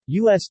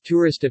U.S.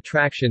 tourist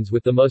attractions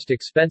with the most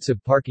expensive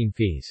parking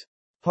fees.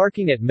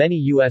 Parking at many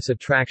U.S.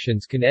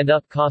 attractions can end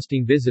up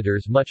costing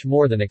visitors much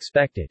more than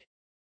expected.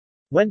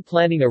 When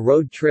planning a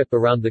road trip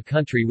around the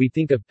country, we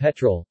think of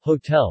petrol,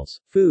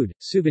 hotels, food,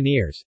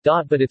 souvenirs,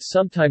 but it's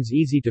sometimes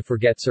easy to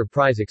forget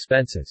surprise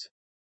expenses.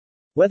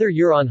 Whether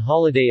you're on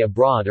holiday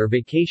abroad or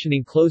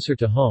vacationing closer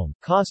to home,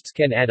 costs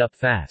can add up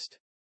fast.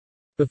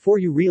 Before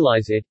you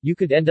realize it, you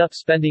could end up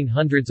spending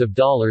hundreds of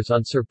dollars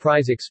on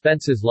surprise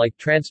expenses like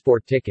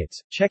transport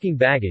tickets, checking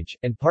baggage,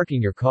 and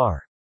parking your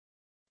car.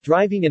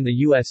 Driving in the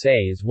USA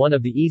is one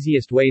of the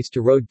easiest ways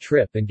to road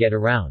trip and get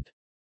around.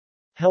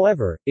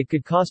 However, it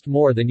could cost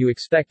more than you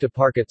expect to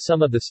park at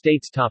some of the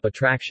state's top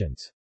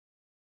attractions.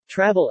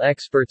 Travel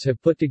experts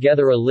have put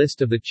together a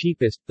list of the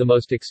cheapest, the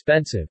most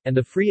expensive, and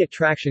the free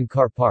attraction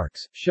car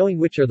parks, showing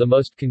which are the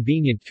most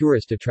convenient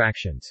tourist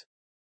attractions.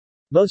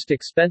 Most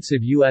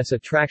expensive U.S.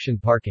 attraction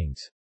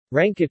parkings.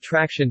 Rank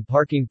attraction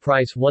parking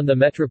price 1 The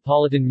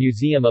Metropolitan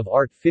Museum of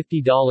Art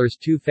 $50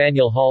 2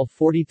 Faneuil Hall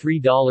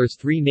 $43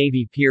 3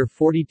 Navy Pier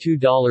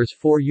 $42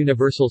 4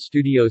 Universal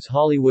Studios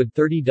Hollywood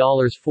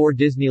 $30 4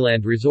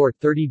 Disneyland Resort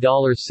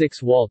 $30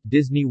 6 Walt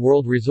Disney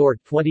World Resort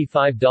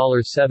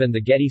 $25 7 The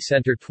Getty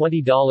Center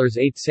 $20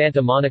 8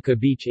 Santa Monica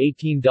Beach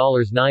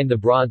 $18 9 The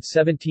Broad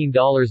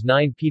 $17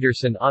 9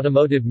 Peterson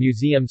Automotive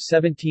Museum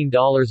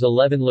 $17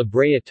 11 La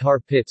Brea Tar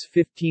Pits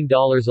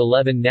 $15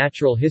 11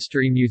 Natural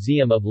History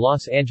Museum of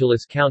Los Angeles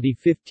County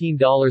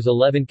 $15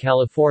 11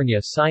 California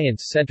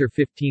Science Center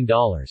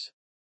 $15.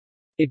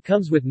 It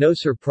comes with no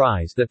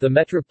surprise that the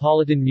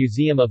Metropolitan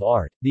Museum of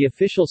Art, the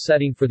official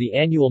setting for the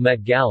annual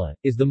Met Gala,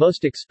 is the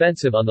most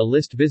expensive on the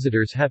list.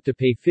 Visitors have to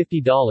pay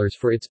 $50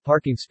 for its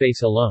parking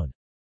space alone.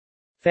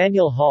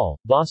 Faneuil Hall,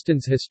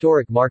 Boston's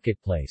historic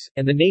marketplace,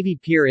 and the Navy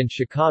Pier in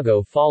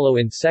Chicago follow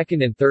in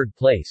second and third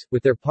place,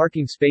 with their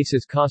parking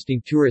spaces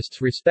costing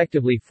tourists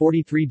respectively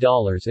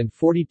 $43 and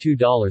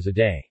 $42 a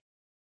day.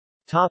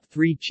 Top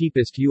 3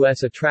 cheapest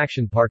U.S.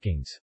 attraction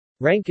parkings.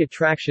 Rank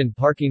attraction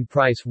parking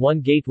price 1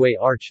 Gateway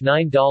Arch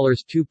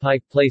 $9 2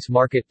 Pike Place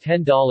Market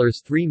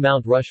 $10 3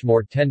 Mount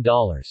Rushmore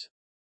 $10.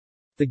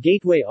 The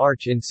Gateway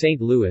Arch in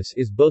St. Louis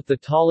is both the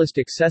tallest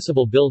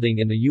accessible building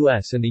in the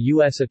U.S. and the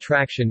U.S.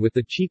 attraction with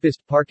the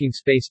cheapest parking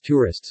space.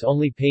 Tourists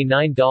only pay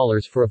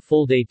 $9 for a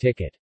full-day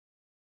ticket.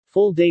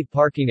 Full-day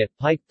parking at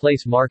Pike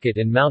Place Market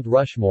and Mount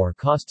Rushmore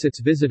costs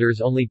its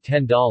visitors only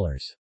 $10.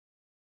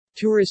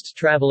 Tourists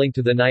traveling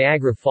to the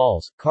Niagara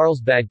Falls,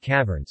 Carlsbad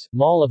Caverns,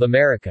 Mall of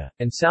America,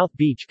 and South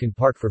Beach can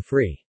park for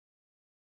free.